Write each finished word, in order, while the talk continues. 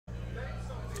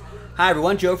Hi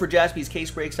everyone, Joe for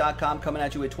JaspysCaseBreaks.com coming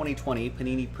at you with 2020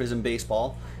 Panini Prizm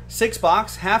Baseball.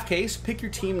 6-box, half case, pick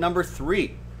your team number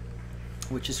 3,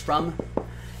 which is from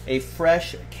a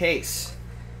fresh case.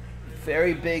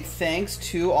 Very big thanks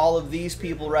to all of these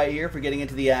people right here for getting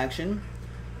into the action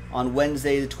on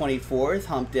Wednesday the 24th,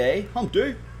 Hump Day. Hump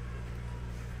Day!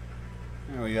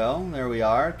 There we go, there we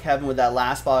are. Kevin with that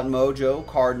last spot mojo,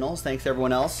 Cardinals. Thanks to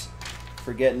everyone else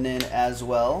for getting in as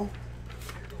well.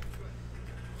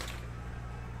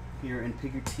 Here in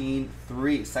Pick Your Team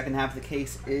 3. Second half of the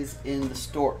case is in the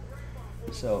store.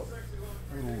 So,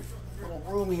 little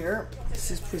room here.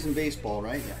 This is Prizm Baseball,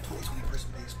 right? Yeah, 2020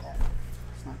 Prizm Baseball.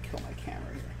 Let's not kill my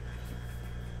camera here.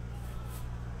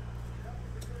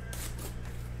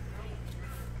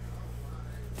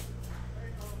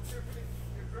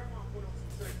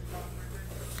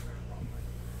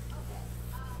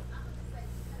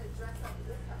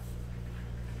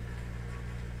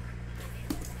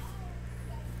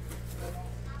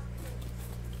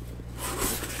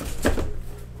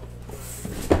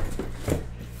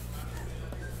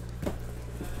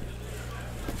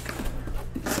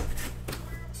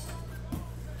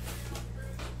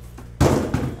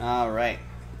 All right.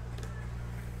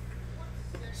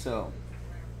 So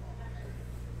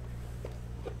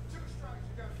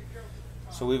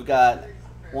we've got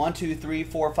 1, 2, 3,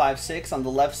 4, 5, 6 on the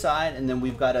left side, and then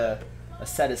we've got a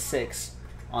set of 6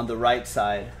 on the right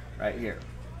side right here.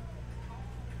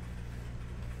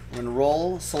 We're gonna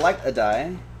roll, select a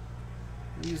die.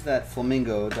 Use that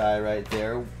flamingo die right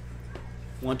there.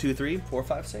 1, 2, 3, 4,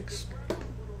 5, 6.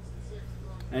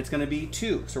 And it's going to be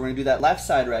 2. So we're going to do that left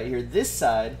side right here. This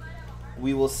side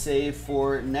we will save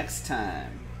for next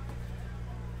time.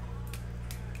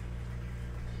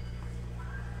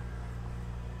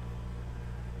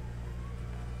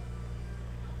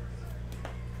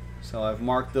 So I've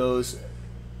marked those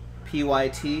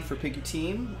PYT for Pick Your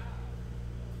Team.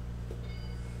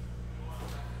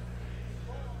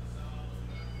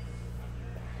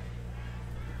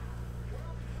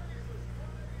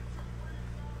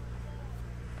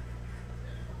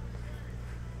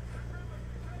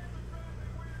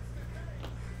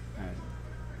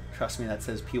 Trust me, that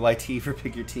says PYT for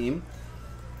Pick Your Team.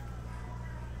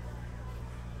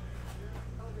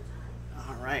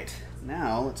 All right,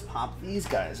 now let's pop these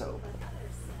guys open.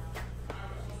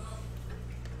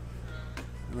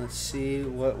 Let's see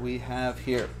what we have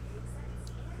here.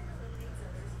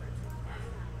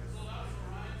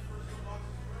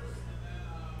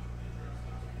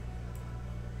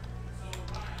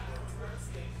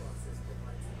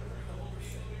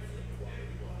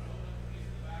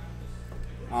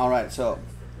 All right, so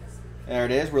there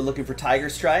it is. We're looking for Tiger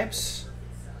Stripes.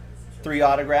 3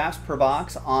 autographs per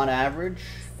box on average.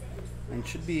 And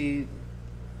should be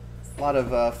a lot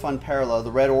of fun parallel.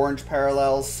 The red-orange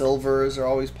parallels, silvers are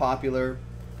always popular.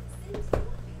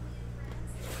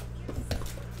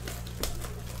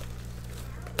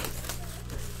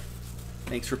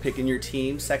 Thanks for picking your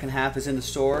team. Second half is in the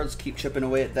store. Let's keep chipping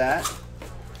away at that.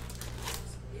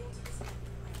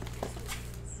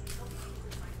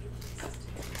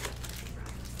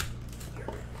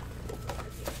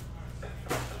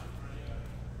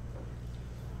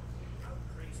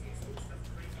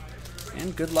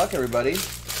 And good luck, everybody.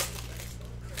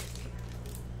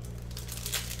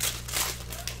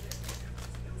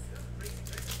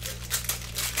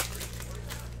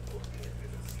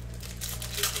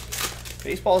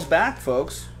 Baseball's back,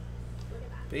 folks.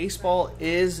 Baseball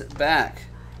is back.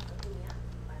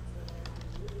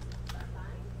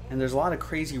 And there's a lot of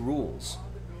crazy rules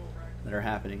that are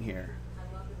happening here.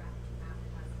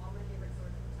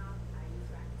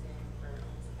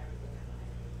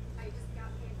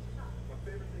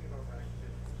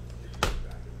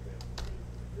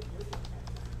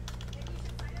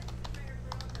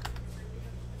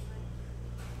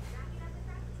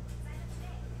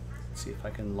 See if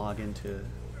I can log into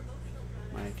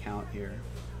my account here.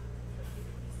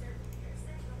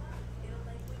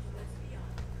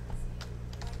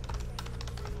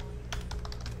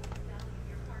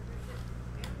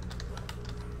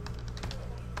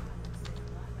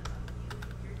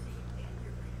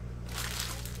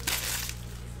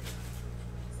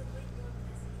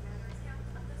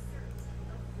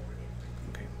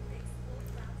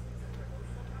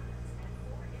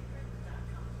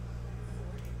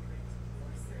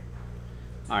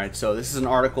 All right, so this is an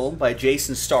article by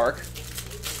Jason Stark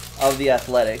of The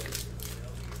Athletic.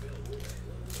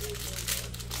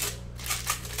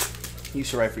 He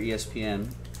used to write for ESPN.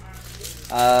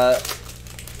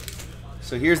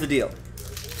 So here's the deal.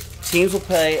 Teams will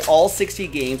play all 60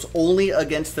 games only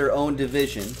against their own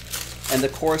division and the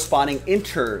corresponding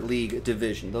interleague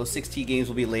division. Those 16 games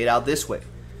will be laid out this way.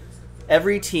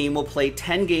 Every team will play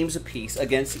 10 games apiece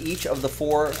against each of the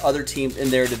 4 other teams in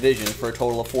their division for a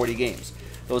total of 40 games.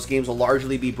 Those games will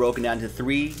largely be broken down into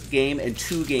 3-game and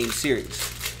 2-game series.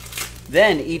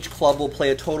 Then each club will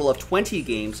play a total of 20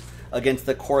 games against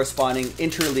the corresponding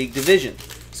interleague division.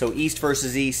 So East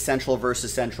versus East, Central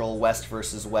versus Central, West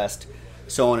versus West,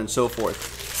 so on and so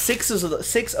forth.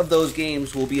 6 of those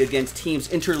games will be against teams'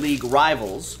 interleague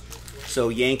rivals. So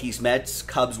Yankees, Mets,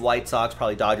 Cubs, White Sox,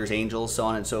 probably Dodgers, Angels, so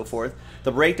on and so forth.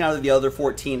 The breakdown of the other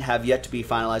 14 have yet to be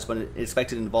finalized, but it's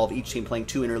expected to involve each team playing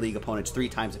 2 interleague opponents 3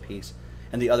 times apiece,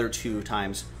 and the other 2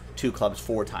 clubs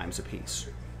 4 times apiece.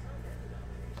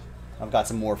 I've got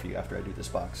some more for you after I do this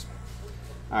box.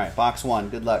 All right, box 1.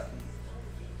 Good luck.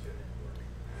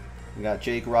 We got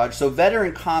Jake Rogers. So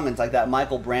veteran commons like that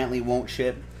Michael Brantley won't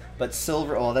ship, but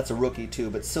silver, oh, that's a rookie too,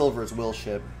 but silvers will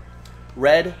ship.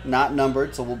 Red, not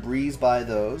numbered, so we'll breeze by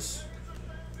those.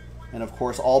 And of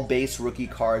course, all base rookie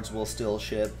cards will still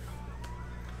ship.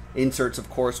 Inserts, of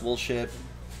course, will ship.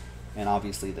 And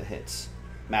obviously the hits.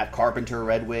 Matt Carpenter,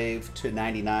 Red Wave to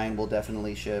 99 will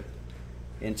definitely ship.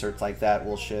 Inserts like that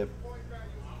will ship.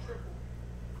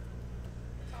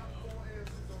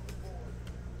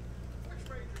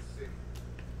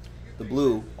 The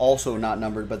blue, also not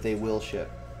numbered, but they will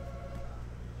ship.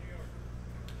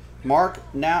 Mark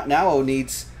now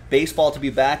needs baseball to be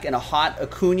back and a hot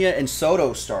Acuna and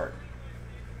Soto start.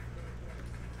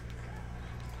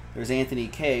 There's Anthony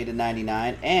K to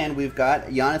 99, and we've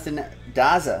got Jonathan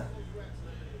Daza.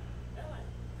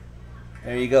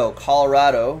 There you go,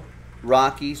 Colorado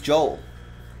Rockies, Joel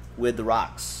with the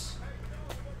Rocks.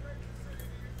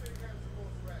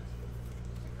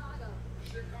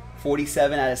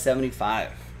 $47 out of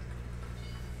 $75.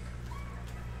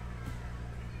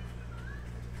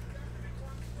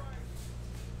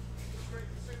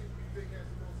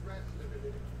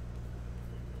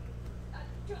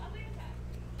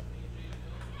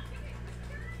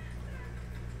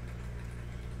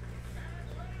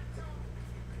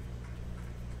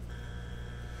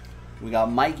 We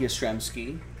got Mike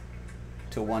Yastrzemski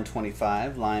to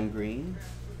 125, lime green.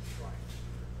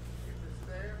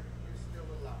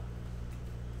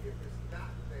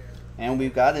 And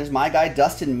we've got, there's my guy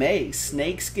Dustin May,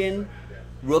 snakeskin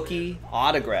rookie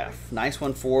autograph. Nice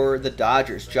one for the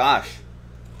Dodgers. Josh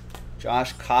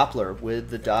Koppler with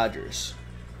the Dodgers.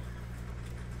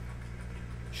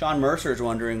 Sean Mercer is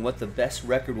wondering what the best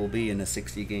record will be in a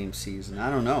 60-game season.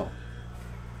 I don't know.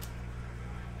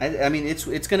 I mean, it's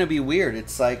going to be weird.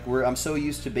 It's like I'm so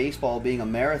used to baseball being a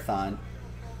marathon,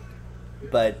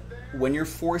 but when you're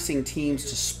forcing teams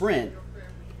to sprint,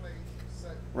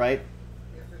 right?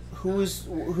 Who's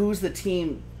the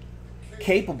team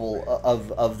capable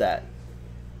of that?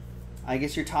 I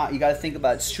guess you got to think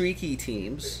about streaky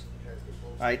teams,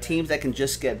 right? Teams that can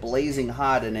just get blazing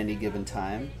hot at any given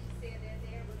time.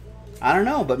 I don't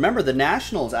know, but remember the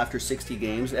Nationals after 60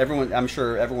 games. I'm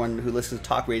sure everyone who listens to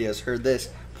talk radio has heard this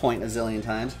point a zillion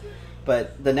times,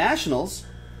 but the Nationals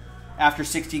after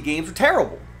 60 games were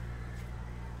terrible.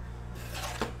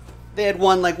 They had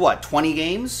won like what, 20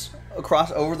 games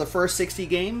over the first 60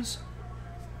 games,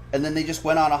 and then they just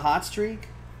went on a hot streak.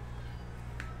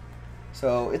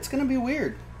 So it's going to be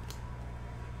weird.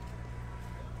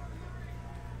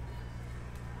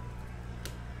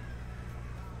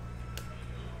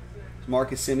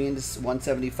 Marcus Semien to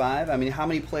 175. I mean, how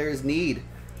many players need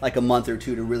like a month or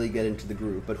two to really get into the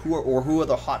groove? But who are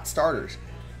the hot starters?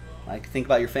 Like, think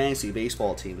about your fantasy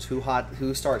baseball teams.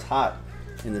 Who starts hot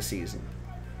in the season?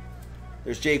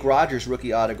 There's Jake Rogers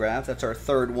rookie autograph. That's our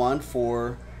third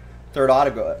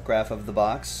autograph of the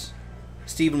box.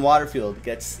 Steven Waterfield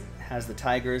has the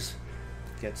Tigers,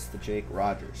 gets the Jake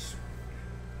Rogers.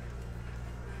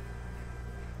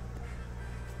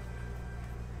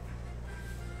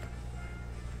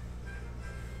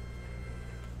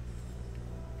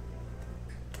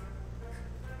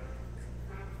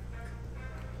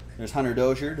 There's Hunter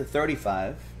Dozier to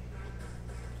 35.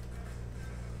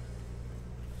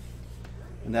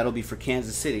 And that'll be for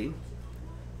Kansas City.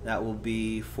 That will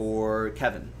be for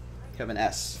Kevin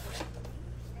S.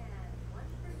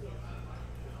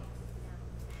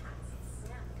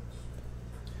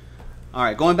 All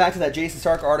right, going back to that Jason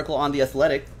Stark article on The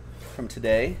Athletic from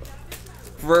today.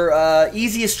 For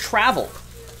easiest travel,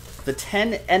 the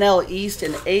 10 NL East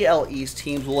and AL East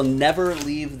teams will never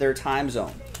leave their time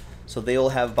zone. So they will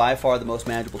have by far the most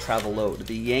manageable travel load.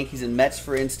 The Yankees and Mets,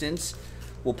 for instance,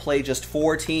 will play just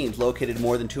 4 teams located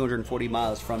more than 240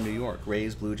 miles from New York.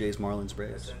 Rays, Blue Jays, Marlins,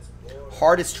 Braves.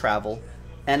 Hardest travel,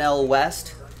 NL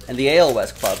West And the AL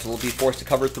West clubs will be forced to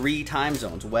cover 3 time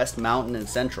zones, West, Mountain, and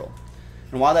Central.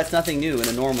 And while that's nothing new in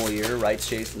a normal year, writes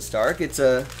Jason Stark, it's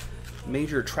a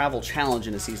major travel challenge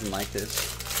in a season like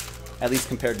this, at least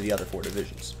compared to the other 4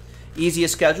 divisions.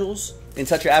 Easiest schedules. In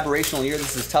such an aberrational year,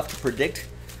 this is tough to predict,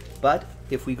 but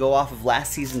if we go off of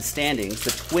last season's standings,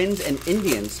 the Twins and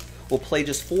Indians will play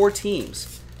just 4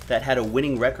 teams that had a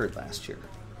winning record last year.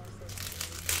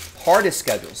 Hardest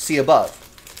schedules, see above.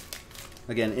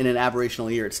 Again, in an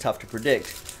aberrational year, it's tough to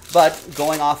predict. But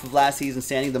going off of last season's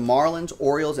standing, the Marlins,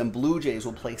 Orioles, and Blue Jays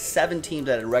will play 7 teams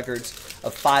that had records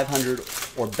of 500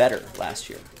 or better last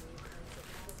year.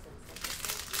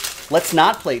 Let's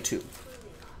not play 2.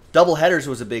 Doubleheaders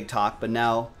was a big talk, but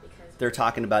now they're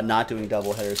talking about not doing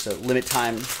doubleheaders. So limit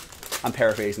time, I'm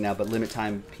paraphrasing now, but limit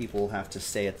time people have to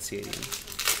stay at the stadium.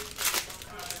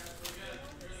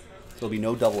 So there'll be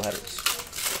no doubleheaders.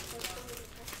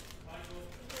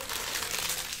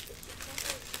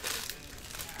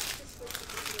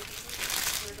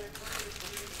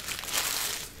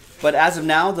 But as of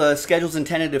now, the schedule is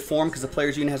intended to form because the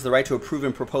Players Union has the right to approve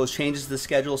and propose changes to the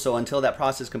schedule. So until that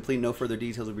process is complete, no further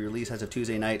details will be released. As of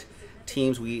Tuesday night,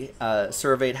 teams we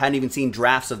surveyed hadn't even seen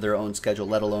drafts of their own schedule,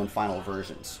 let alone final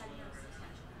versions.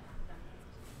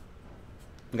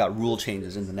 We got rule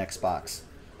changes in the next box.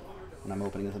 When I'm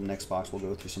opening up the next box, we'll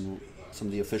go through some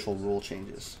of the official rule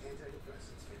changes.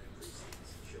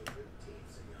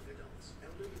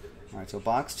 All right, so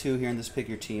box 2 here in this Pick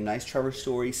Your Team. Nice Trevor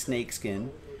Story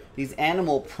snakeskin. These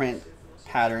animal print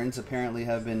patterns apparently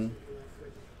have been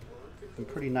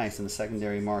pretty nice in the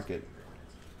secondary market.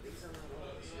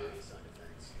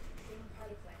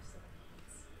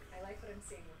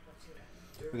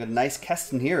 We got a nice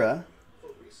Keston Hiura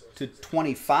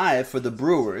 /25 for the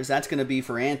Brewers. That's going to be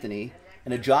for Anthony.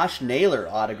 And a Josh Naylor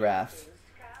autograph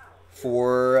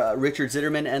for Richard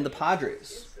Zitterman and the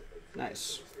Padres.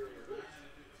 Nice.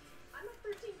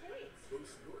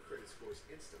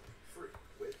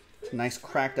 Nice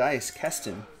cracked ice,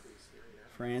 Keston,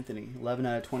 for Anthony. 11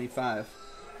 out of 25.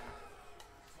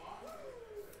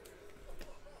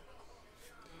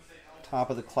 Top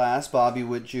of the class, Bobby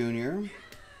Witt Jr.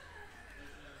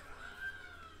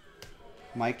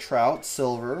 Mike Trout,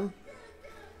 silver.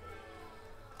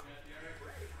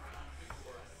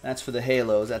 That's for the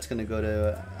Halos. That's going to go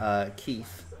to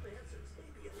Keith.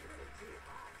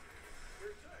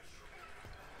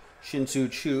 Shin-Soo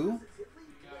Choo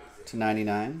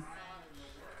 /99.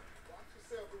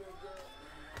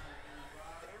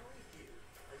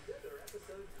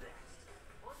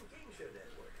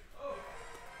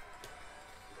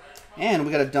 And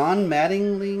we got a Don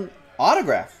Mattingly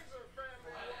autograph.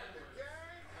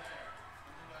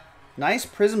 Nice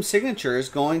Prizm signatures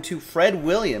going to Fred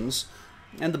Williams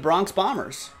and the Bronx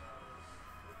Bombers.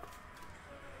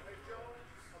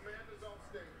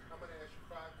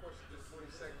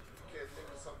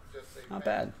 Not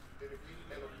bad.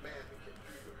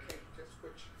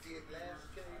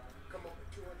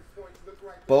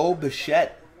 Bo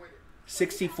Bichette,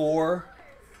 64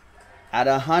 out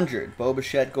of 100. Bo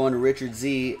Bichette going to Richard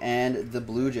Z and the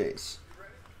Blue Jays.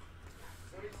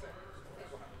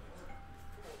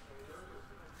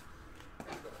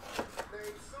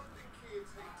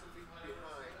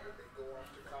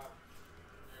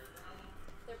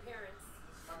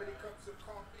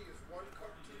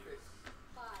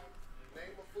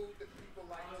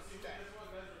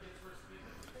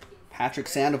 Patrick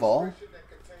Sandoval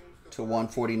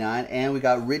 /149, and we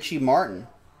got Richie Martin,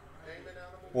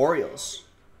 Orioles.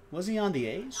 Was he on the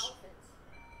A's?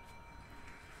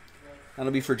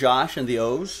 That'll be for Josh and the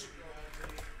O's.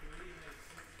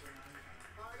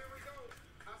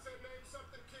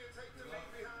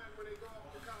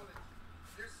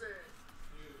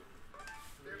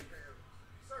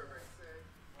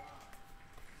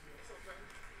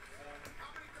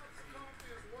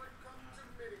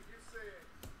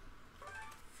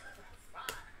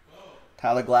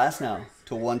 Tyler Glass now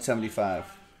 /175.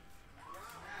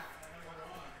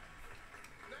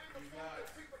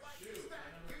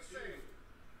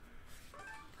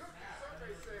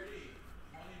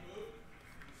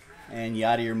 And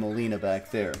Yadier Molina back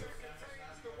there.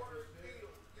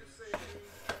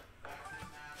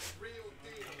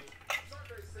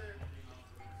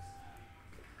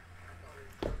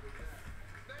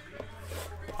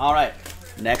 All right.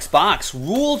 Next box,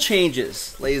 rule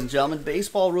changes, ladies and gentlemen.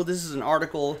 Baseball rule. This is an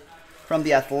article from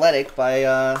The Athletic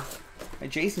by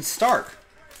Jason Stark.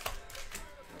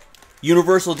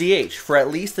 Universal DH. For at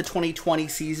least the 2020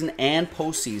 season and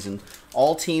postseason,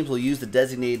 all teams will use the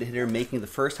designated hitter, making the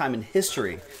first time in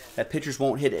history that pitchers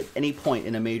won't hit at any point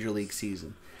in a major league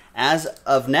season. As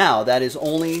of now, that is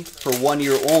only for 1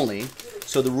 year only.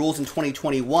 So the rules in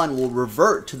 2021 will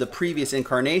revert to the previous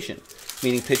incarnation,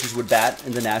 meaning pitchers would bat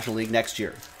in the National League next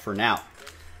year, for now.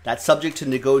 That's subject to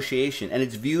negotiation, and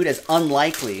it's viewed as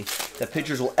unlikely that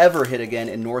pitchers will ever hit again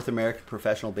in North American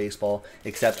professional baseball,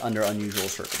 except under unusual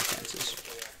circumstances.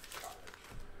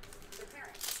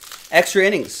 Extra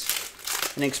innings.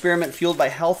 An experiment fueled by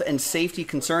health and safety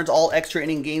concerns. All extra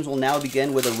inning games will now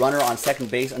begin with a runner on second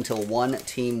base until one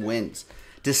team wins.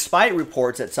 Despite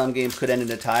reports that some games could end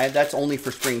in a tie, that's only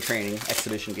for spring training,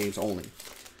 exhibition games only.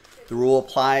 The rule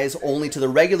applies only to the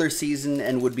regular season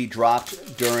and would be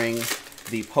dropped during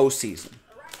the postseason.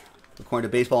 According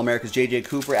to Baseball America's J.J.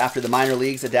 Cooper, after the minor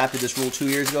leagues adapted this rule 2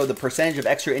 years ago, the percentage of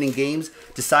extra inning games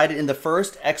decided in the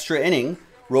first extra inning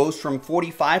rose from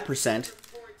 45%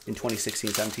 in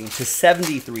 2016-17 to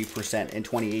 73% in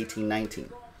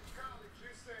 2018-19.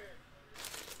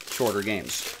 Shorter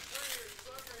games.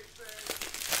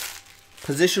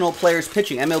 Positional players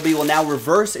pitching. MLB will now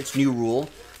reverse its new rule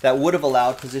that would have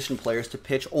allowed position players to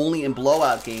pitch only in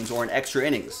blowout games or in extra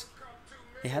innings.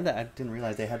 They had that. I didn't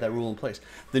realize they had that rule in place.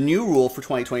 The new rule for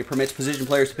 2020 permits position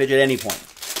players to pitch at any point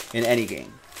in any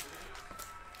game.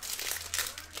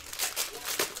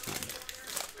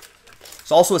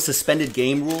 It's also a suspended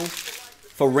game rule.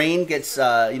 If a rain gets,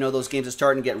 those games that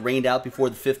start and get rained out before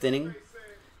the 5th inning,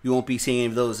 you won't be seeing any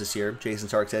of those this year, Jason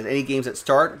Stark says. Any games that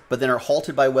start but then are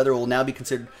halted by weather will now be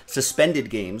considered suspended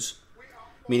games,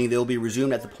 meaning they will be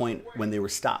resumed at the point when they were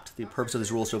stopped. The purpose of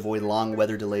this rule is to avoid long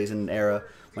weather delays in an era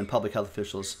when public health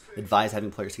officials advise having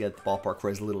players to get at the ballpark for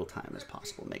as little time as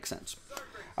possible. Makes sense.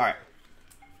 All right.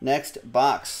 Next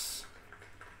box.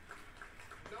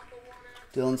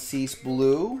 Dylan Cease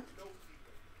blue.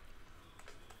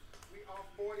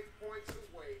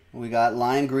 We got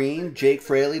lime green, Jake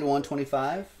Fraley to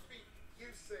 125.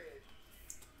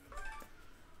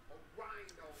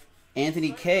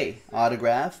 Anthony K.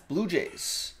 autograph, Blue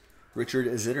Jays. Richard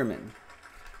Zitterman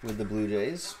with the Blue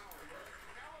Jays.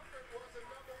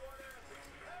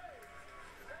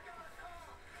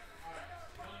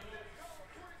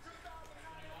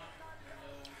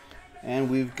 And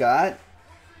we've got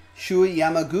Shun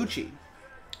Yamaguchi,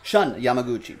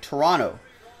 Toronto.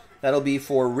 That'll be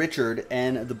for Richard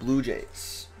and the Blue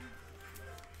Jays.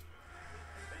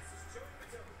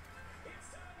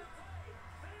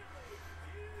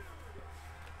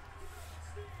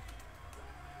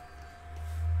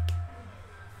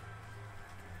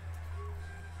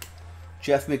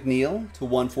 Jeff McNeil to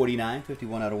 149,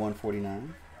 51 out of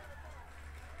 149.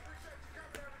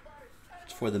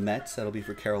 It's for the Mets. That'll be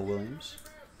for Carol Williams.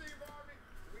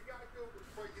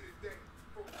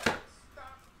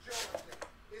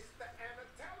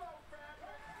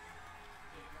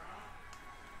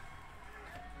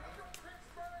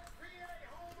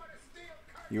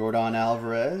 Yordan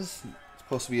Alvarez,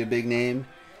 supposed to be a big name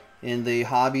in the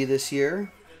hobby this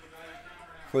year.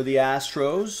 For the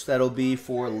Astros, that'll be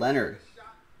for Leonard.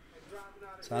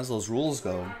 So as those rules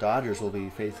go, Dodgers will be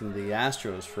facing the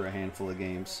Astros for a handful of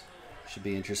games. Should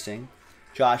be interesting.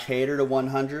 Josh Hader to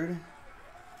 100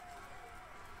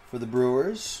 for the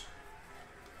Brewers.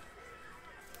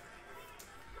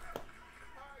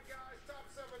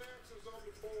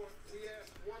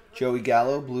 Joey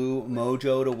Gallo, blue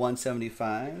mojo to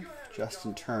 175.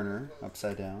 Justin Turner,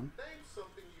 upside down.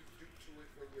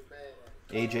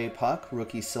 AJ Puck,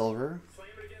 rookie silver.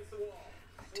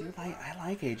 I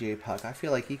like AJ Puck. I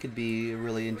feel like he could be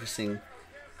really interesting.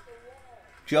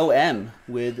 Joe M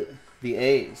with the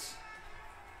A's.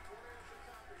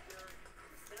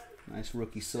 Nice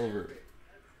rookie silver.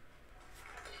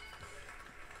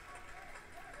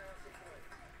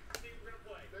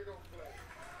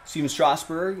 Steven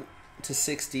Strasburg to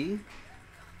 60.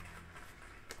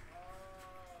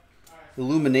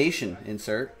 Illumination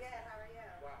insert.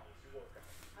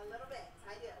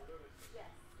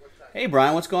 Hey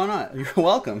Brian, what's going on? You're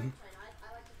welcome.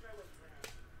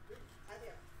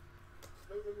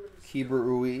 Keibert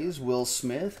Ruiz, Will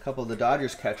Smith, a couple of the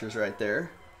Dodgers catchers right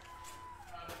there.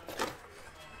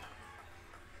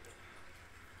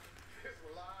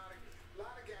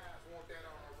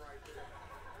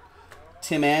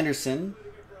 Tim Anderson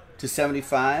to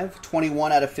 75,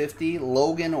 21 out of 50.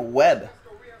 Logan Webb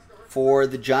for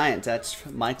the Giants. That's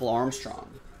Michael Armstrong.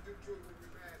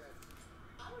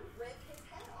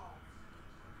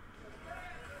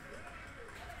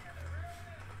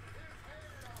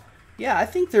 Yeah, I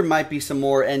think there might be some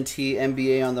more NT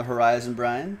NBA on the horizon,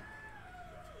 Brian.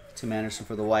 Tim Anderson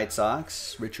for the White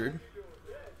Sox. Richard.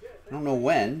 I don't know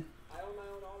when.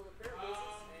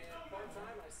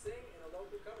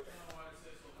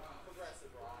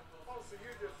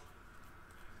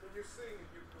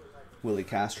 Willie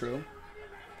Castro.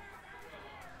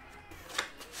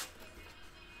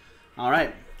 All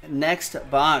right, next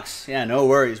box. Yeah, no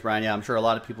worries, Brian. Yeah, I'm sure a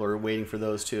lot of people are waiting for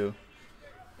those too.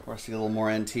 Of course, to get a little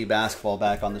more NT basketball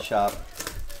back on the shop.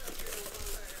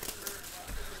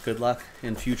 Good luck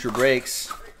in future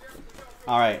breaks.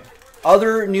 All right,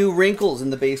 other new wrinkles in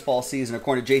the baseball season,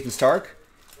 according to Jason Stark,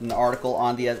 in an article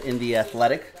on in the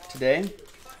Athletic today.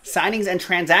 Signings and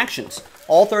transactions.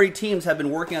 All 30 teams have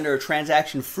been working under a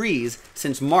transaction freeze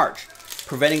since March,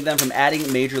 preventing them from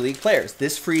adding major league players.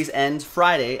 This freeze ends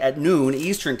Friday at noon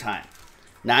Eastern Time,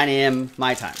 9 a.m.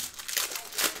 my time.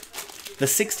 The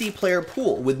 60-player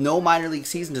pool, with no minor league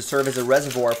season to serve as a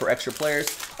reservoir for extra players,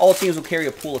 all teams will carry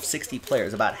a pool of 60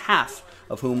 players, about half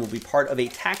of whom will be part of a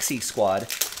taxi squad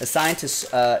assigned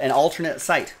to an alternate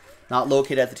site, not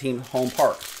located at the team's home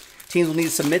park. Teams will need to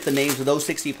submit the names of those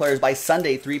 60 players by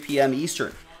Sunday, 3 p.m.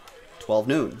 Eastern, 12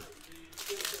 noon,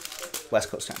 West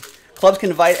Coast time. Clubs can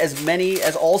invite as many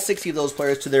as all 60 of those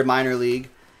players to their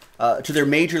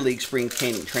major league spring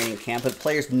training camp, but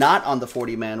players not on the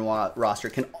 40-man roster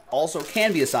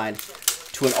can be assigned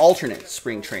to an alternate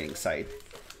spring training site.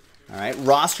 All right,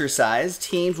 roster size.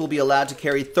 Teams will be allowed to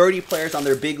carry 30 players on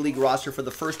their big league roster for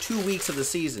the first 2 weeks of the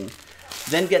season,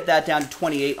 then get that down to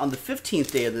 28 on the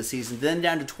 15th day of the season, then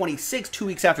down to 26 2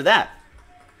 weeks after that.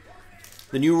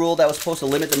 The new rule that was supposed to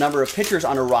limit the number of pitchers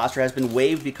on a roster has been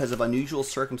waived because of unusual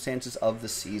circumstances of the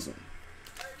season.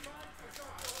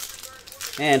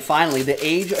 And finally, the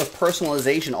age of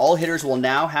personalization. All hitters will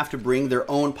now have to bring their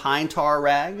own pine tar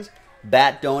rags,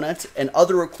 bat donuts, and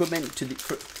other equipment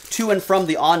to and from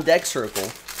the on-deck circle,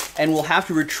 and will have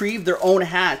to retrieve their own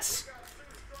hats,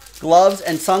 gloves,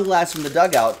 and sunglasses from the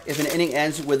dugout if an inning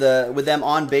ends with them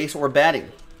on base or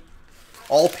batting.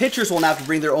 All pitchers will now have to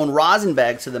bring their own rosin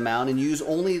bags to the mound and use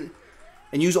only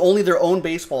their own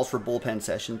baseballs for bullpen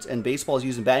sessions, and baseballs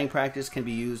used in batting practice can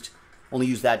be only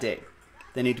used that day.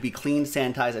 They need to be cleaned,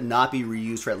 sanitized, and not be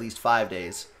reused for at least 5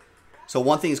 days. So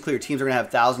one thing is clear, teams are going to have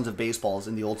thousands of baseballs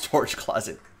in the old storage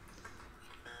closet.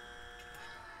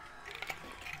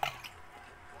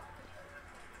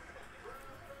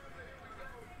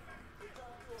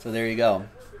 So there you go.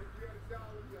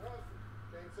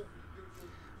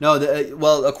 No,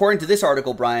 well, according to this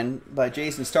article, Brian, by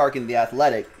Jason Stark in The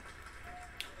Athletic,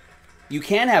 you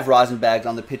can have rosin bags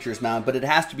on the pitcher's mound, but it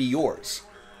has to be yours.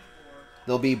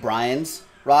 There'll be Brian's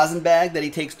rosin bag that he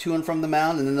takes to and from the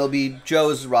mound, and then there'll be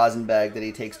Joe's rosin bag that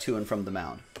he takes to and from the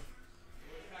mound.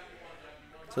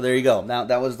 So there you go. Now,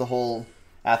 that was the whole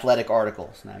Athletic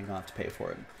article, so now you don't have to pay for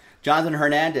it. Jonathan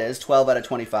Hernandez, 12 out of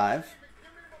 25.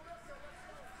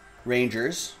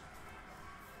 Rangers.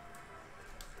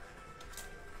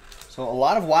 So a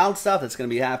lot of wild stuff that's going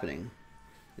to be happening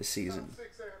this season.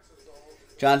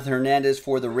 Jonathan Hernandez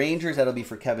for the Rangers. That'll be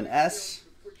for Kevin S.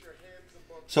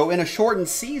 So in a shortened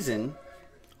season,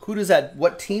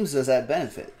 what teams does that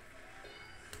benefit?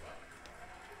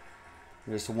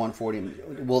 There's the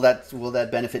 140. Will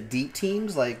that benefit deep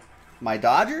teams like my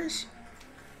Dodgers?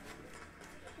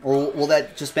 Or will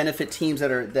that just benefit teams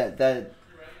that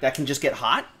can just get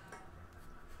hot?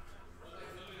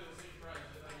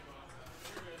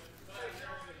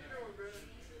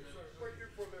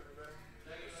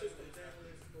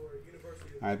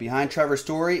 All right, behind Trevor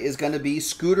Story is going to be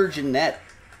Scooter Gennett.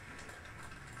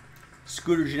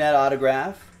 Scooter Gennett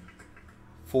autograph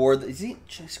for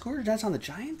Scooter Gennett's on the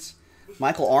Giants?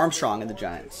 Michael Armstrong in the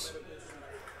Giants.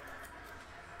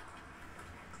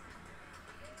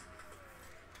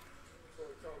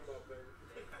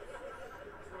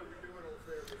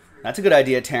 That's a good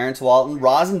idea, Terrence Walton.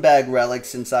 Rosenbag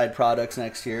relics inside products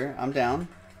next year. I'm down.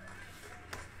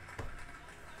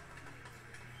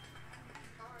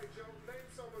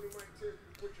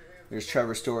 There's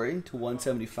Trevor Story to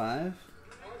 175.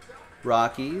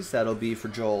 Rockies, that'll be for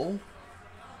Joel.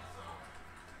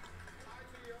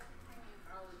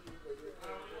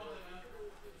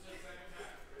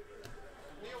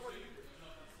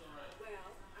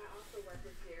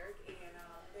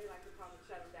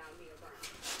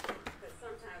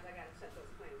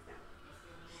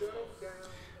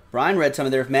 Brian read some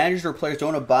of there. If managers or players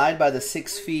don't abide by the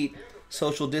 6 feet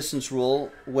social distance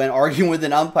rule when arguing with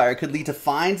an umpire, it could lead to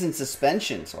fines and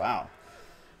suspensions. Wow.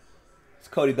 It's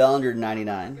Cody Bellinger,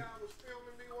 99.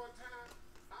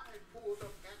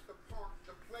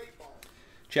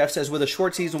 Jeff says, with a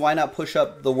short season, why not push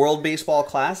up the World Baseball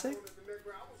Classic?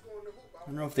 I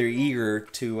don't know if they're eager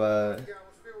to, I don't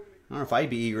know if I'd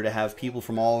be eager to have people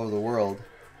from all over the world,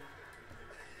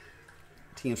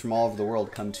 teams from all over the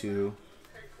world come to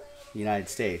the United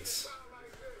States.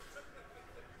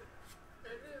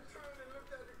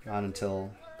 Not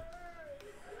until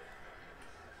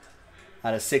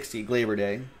out of 60, Labor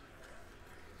Day.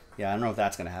 Yeah, I don't know if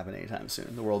that's going to happen anytime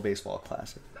soon. The World Baseball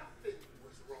Classic.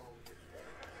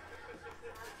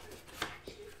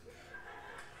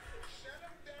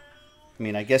 I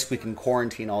mean, I guess we can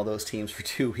quarantine all those teams for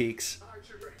 2 weeks. I'm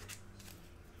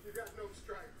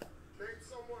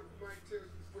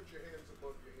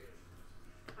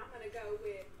going to go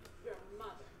with your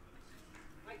mother.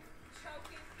 Like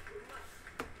choking your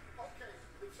mother. Okay,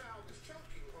 the child is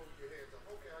choking. Hold your hands up.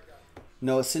 Okay, I got it.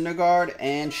 Noah Syndergaard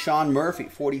and Sean Murphy,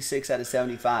 46 out of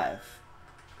 75.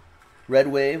 Red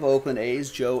Wave, Oakland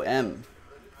A's, Joe M.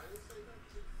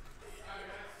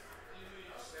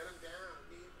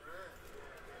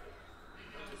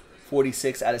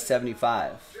 $46 out of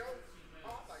 75.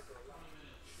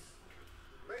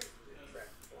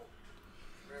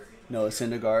 Noah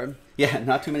Syndergaard. Yeah,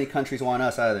 not too many countries want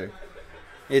us either.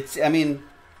 I mean,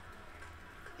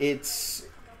 the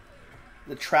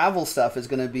travel stuff is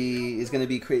going to be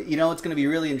you know, it's going to be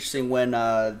really interesting when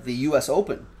the U.S.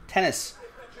 Open tennis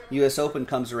U.S. Open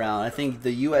comes around. I think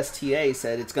the USTA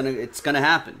said it's gonna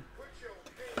happen.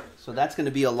 So that's going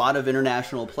to be a lot of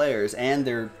international players and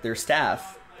their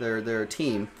staff, their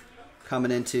team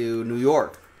coming into New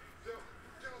York.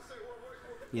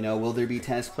 You know, will there be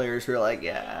tennis players who are like,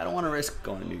 yeah, I don't want to risk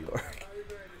going to New York?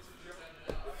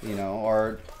 You know,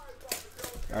 or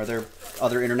are there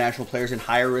other international players in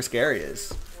higher risk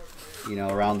areas, you know,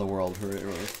 around the world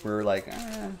who are like,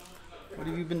 what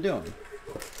have you been doing?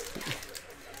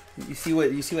 You see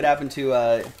what happened to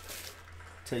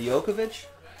Jokic,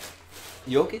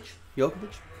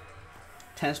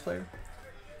 tennis player.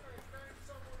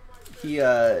 He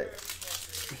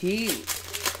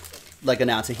like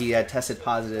announced that he had tested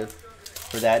positive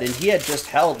for that, and he had just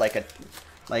held like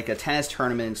a tennis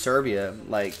tournament in Serbia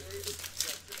like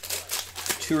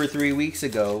 2 or 3 weeks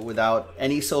ago without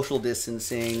any social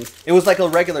distancing. It was like a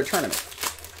regular tournament.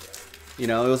 You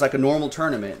know, it was like a normal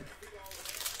tournament.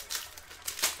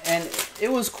 And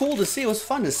it was cool to see. It was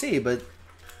fun to see, but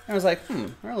I was like,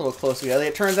 we're a little close together.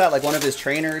 It turns out like one of his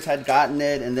trainers had gotten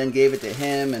it and then gave it to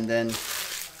him, and then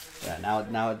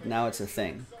now it's a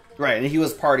thing. Right, and he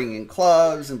was partying in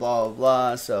clubs and blah, blah,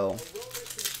 blah, so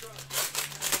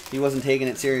he wasn't taking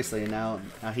it seriously, and now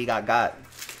he got.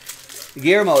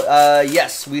 Guillermo,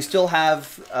 yes, we still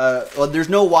have, well, there's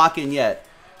no walk-in yet.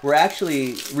 We're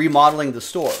actually remodeling the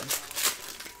store.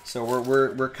 So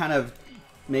we're kind of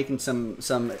making some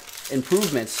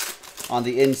improvements on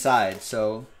the inside.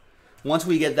 So once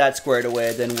we get that squared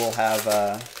away, then we'll have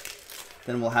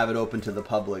it open to the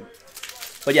public.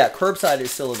 But yeah, curbside is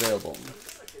still available.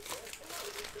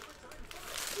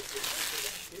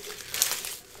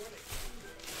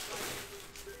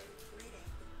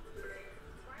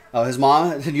 Oh, his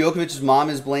mom, Djokovic's mom,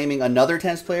 is blaming another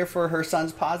tennis player for her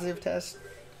son's positive test.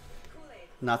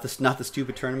 Not the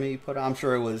stupid tournament you put on. I'm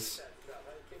sure it was.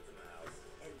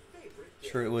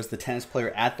 Sure, it was the tennis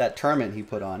player at that tournament he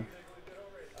put on.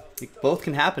 Both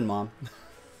can happen, Mom.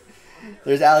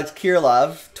 There's Alex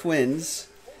Kirilov, Twins.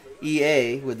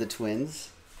 EA with the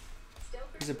Twins.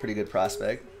 He's a pretty good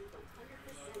prospect.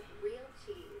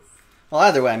 Well,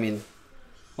 either way, I mean,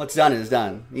 what's done is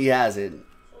done. He has it.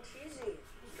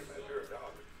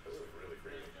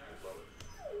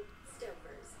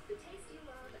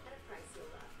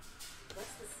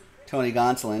 Tony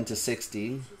Gonsolin to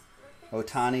 60.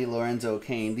 Otani, Lorenzo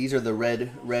Cain. These are the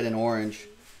red and orange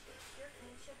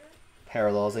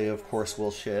parallels. They, of course,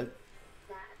 will ship.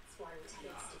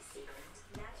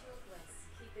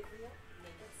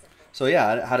 So,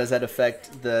 yeah, how does that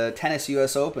affect the tennis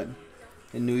U.S. Open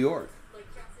in New York?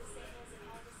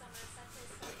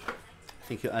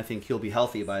 I think he'll be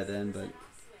healthy by then, but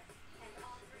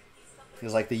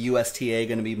is like the USTA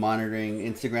going to be monitoring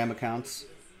Instagram accounts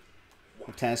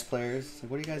of tennis players?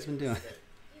 Like, what have you guys been doing?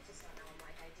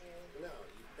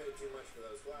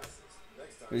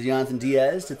 There's Jonathan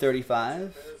Diaz to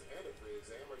 35.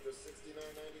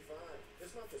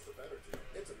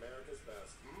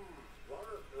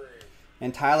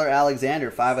 And Tyler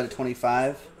Alexander, 5 out of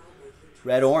 25.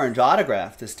 Red-orange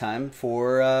autograph this time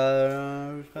for,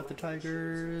 we've got the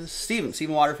Tigers. Stephen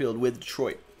Waterfield with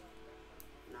Detroit.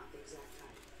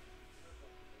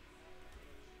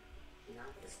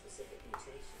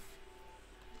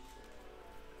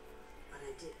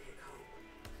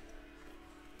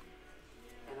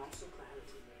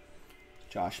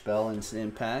 Josh Bell and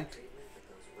Impact.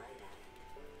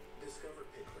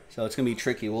 So it's going to be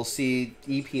tricky. We'll see.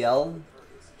 EPL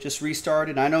just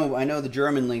restarted. I know the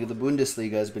German league, the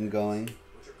Bundesliga, has been going.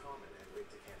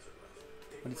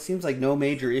 But it seems like no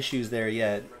major issues there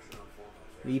yet.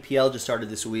 The EPL just started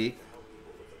this week.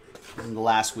 In the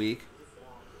last week.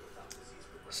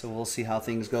 So we'll see how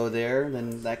things go there.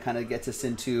 Then that kind of gets us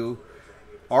into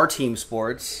our team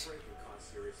sports.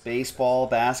 Baseball,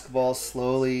 basketball,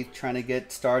 slowly trying to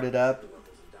get started up.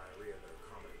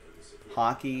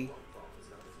 Hockey.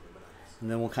 And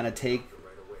then we'll kind of take,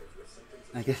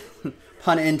 I guess,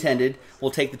 pun intended, we'll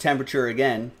take the temperature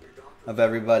again of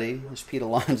everybody. There's Pete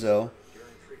Alonso.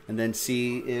 And then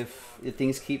see if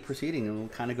things keep proceeding. And we'll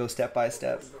kind of go step by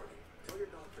step.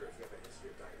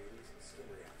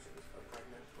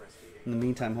 In the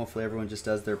meantime, hopefully everyone just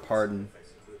does their part and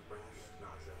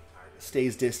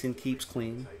stays distant, keeps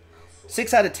clean.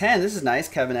 6 out of 10. This is nice,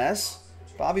 Kevin S.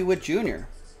 Bobby Witt Jr.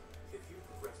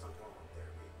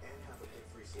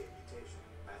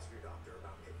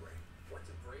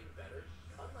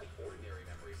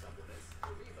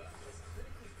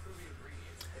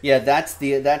 Yeah, that's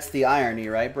the irony,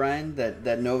 right, Brian?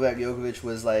 That Novak Djokovic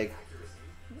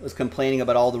was complaining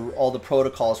about all the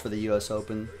protocols for the U.S.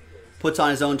 Open. Puts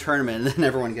on his own tournament, and then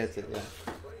everyone gets it. Yeah.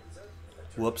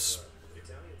 Whoops.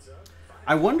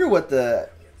 I wonder what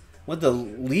the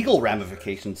legal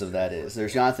ramifications of that is.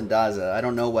 There's Jonathan Daza. I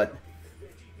don't know what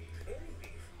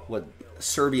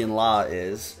Serbian law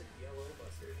is,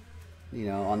 you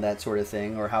know, on that sort of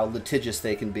thing, or how litigious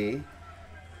they can be.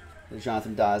 There's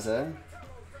Jonathan Daza.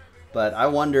 But I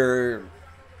wonder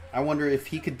if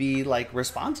he could be like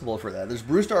responsible for that. There's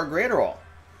Brusdar Graterol.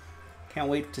 Can't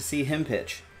wait to see him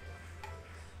pitch.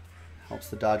 Helps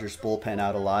the Dodgers bullpen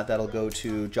out a lot. That'll go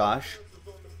to Josh.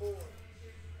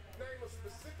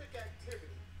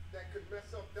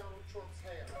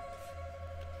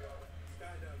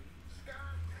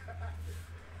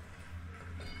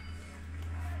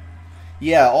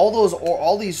 Yeah,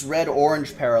 all these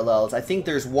red-orange parallels. I think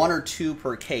there's 1 or 2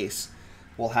 per case.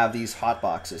 We'll have these hot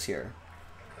boxes here.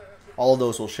 All of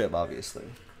those will ship, obviously.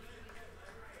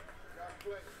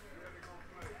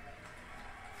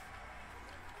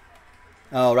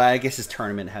 Oh, right. I guess his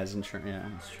tournament has insurance. Yeah,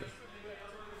 that's true.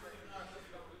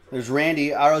 There's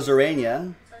Randy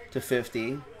Arozarena to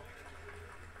 50.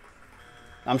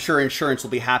 I'm sure insurance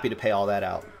will be happy to pay all that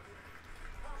out.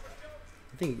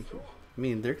 I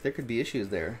mean, there could be issues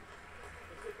there.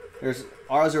 There's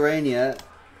Arozarena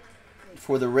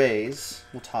for the Rays.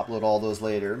 We'll top load all those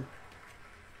later.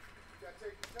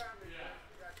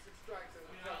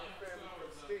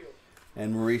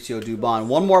 And Mauricio Dubon.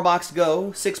 1 more box to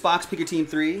go. 6 box, pick your team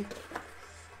 3.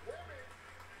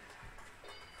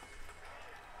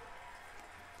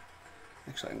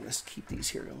 Actually, I'm going to keep these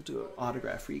here. I'll do an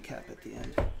autograph recap at the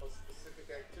end.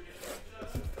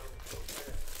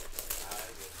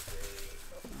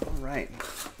 All right.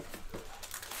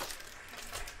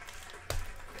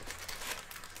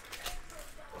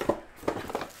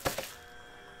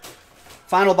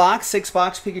 Final box, 6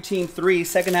 box, pick your team 3.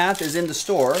 Second half is in the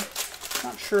store.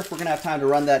 Not sure if we're going to have time to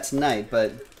run that tonight,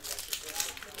 but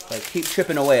keep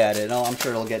chipping away at it. I'm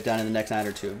sure it'll get done in the next night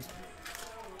or 2.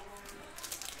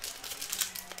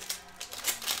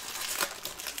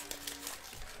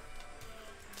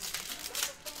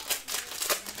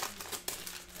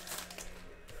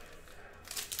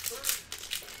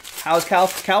 How's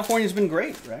California's been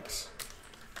great, Rex.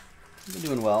 Been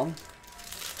doing well.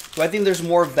 Do I think there's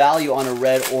more value on a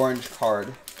red-orange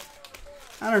card?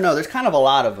 I don't know. There's kind of a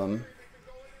lot of them.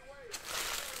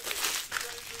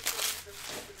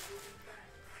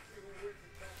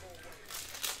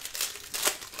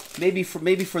 Maybe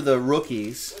for the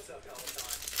rookies,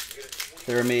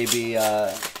 there may be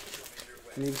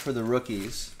maybe for the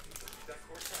rookies.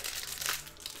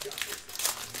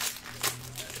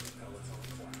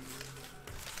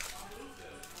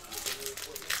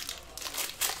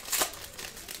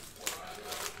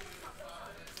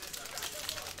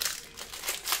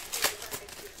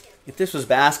 If this was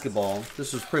basketball, if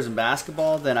this was Prizm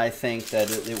basketball, then I think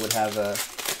that it would have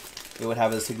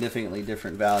a significantly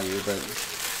different value, but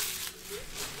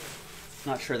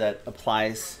I'm not sure that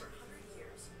applies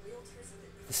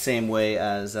the same way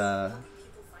as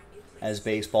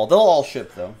baseball. They'll all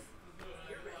ship though,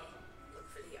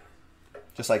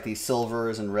 just like these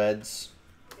silvers and reds.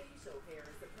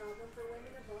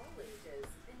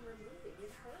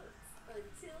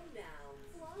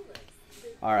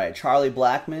 All right, Charlie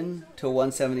Blackmon to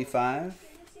 175.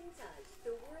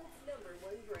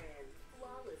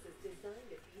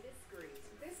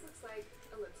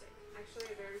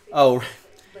 Oh,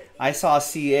 I saw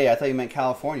CA. I thought you meant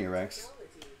California, Rex.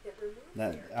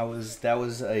 That was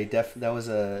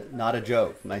not a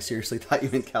joke. I seriously thought you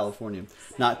meant California.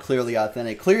 Not Clearly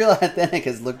Authentic. Clearly Authentic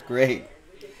has looked great.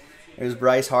 There's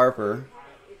Bryce Harper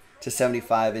to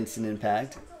 75 Instant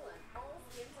Impact.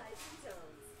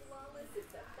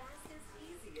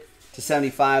 To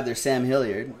 75, there's Sam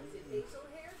Hilliard.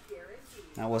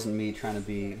 That wasn't me trying to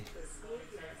be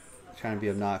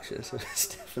obnoxious. It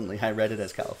was definitely, I read it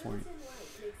as California.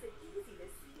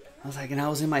 I was like, and I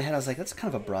was in my head, I was like, that's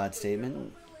kind of a broad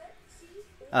statement.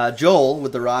 Joel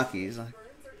with the Rockies. I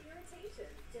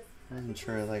wasn't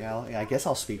sure. Like, I guess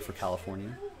I'll speak for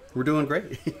California. We're doing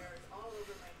great.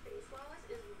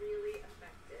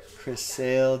 Chris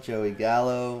Sale, Joey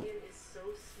Gallo.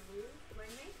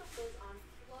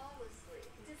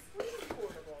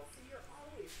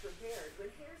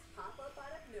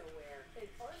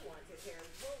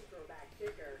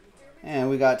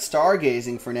 And we got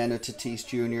Stargazing Fernando Tatis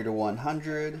Jr. to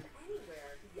 100.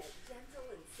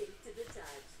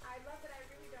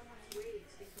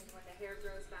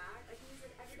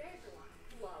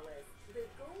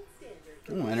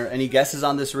 Ooh, any guesses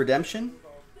on this redemption?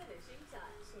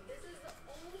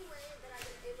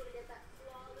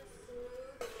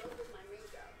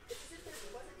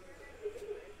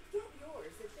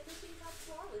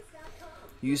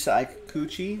 Yusei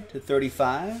Kikuchi to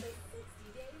 35.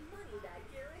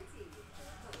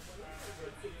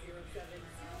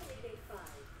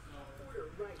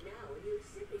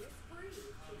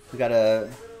 We got a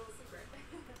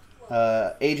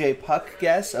AJ Puck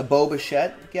guess, a Bo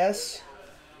Bichette guess.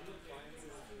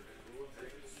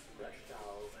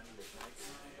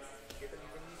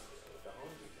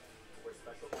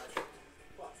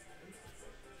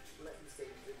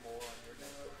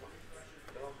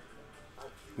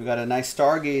 We got a nice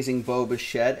Stargazing Bo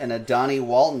Bichette and a Donnie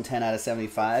Walton 10 out of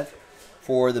 75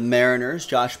 for the Mariners.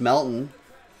 Josh Melton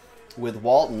with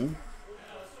Walton.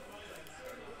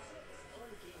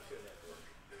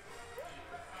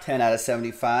 10 out of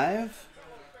 75.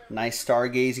 Nice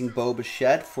Stargazing Bo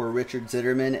Bichette for Richard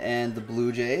Zitterman and the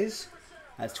Blue Jays.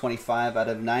 That's 25 out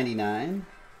of 99.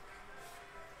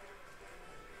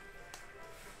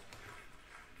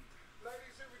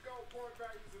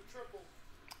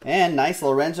 And nice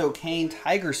Lorenzo Cain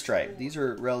Tiger Stripe. These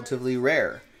are relatively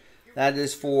rare. That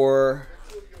is for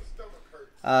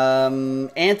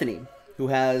Anthony, who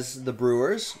has the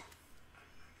Brewers.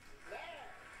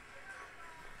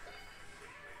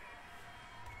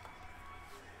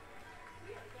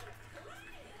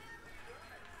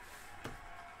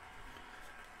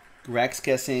 Rex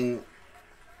guessing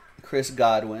Chris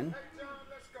Godwin.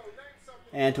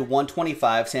 And to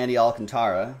 125, Sandy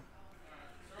Alcantara.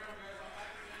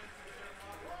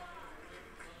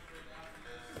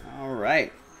 All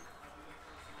right.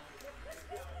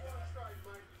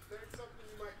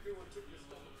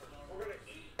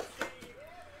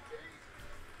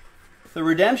 The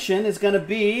redemption is going to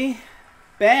be,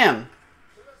 bam,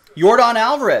 Yordan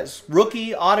Alvarez,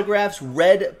 rookie autographs,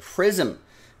 red Prizm.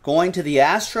 Going to the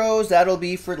Astros, that'll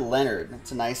be for Leonard.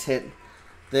 That's a nice hit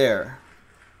there.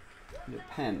 Need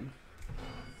a pen.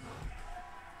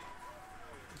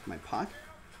 My pocket.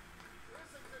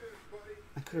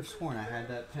 I could have sworn I had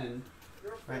that pen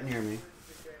right near me.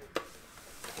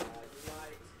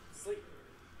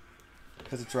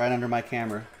 Because it's right under my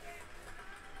camera.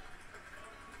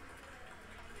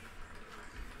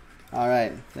 All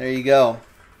right, there you go.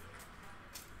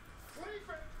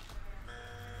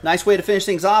 Nice way to finish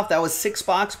things off. That was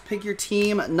 6-box. Pick your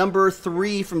team number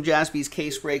 3 from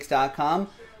JaspysCaseBreaks.com.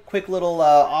 Quick little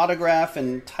autograph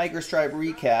and Tiger Stripe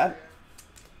recap.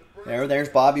 There's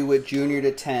Bobby Witt Jr.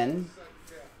 to 10.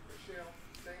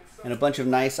 And a bunch of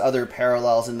nice other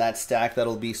parallels in that stack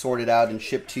that'll be sorted out and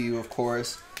shipped to you, of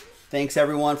course. Thanks,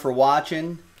 everyone, for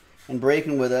watching and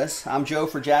breaking with us. I'm Joe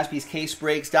for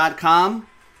JaspysCaseBreaks.com.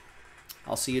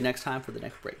 I'll see you next time for the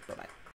next break. Bye-bye.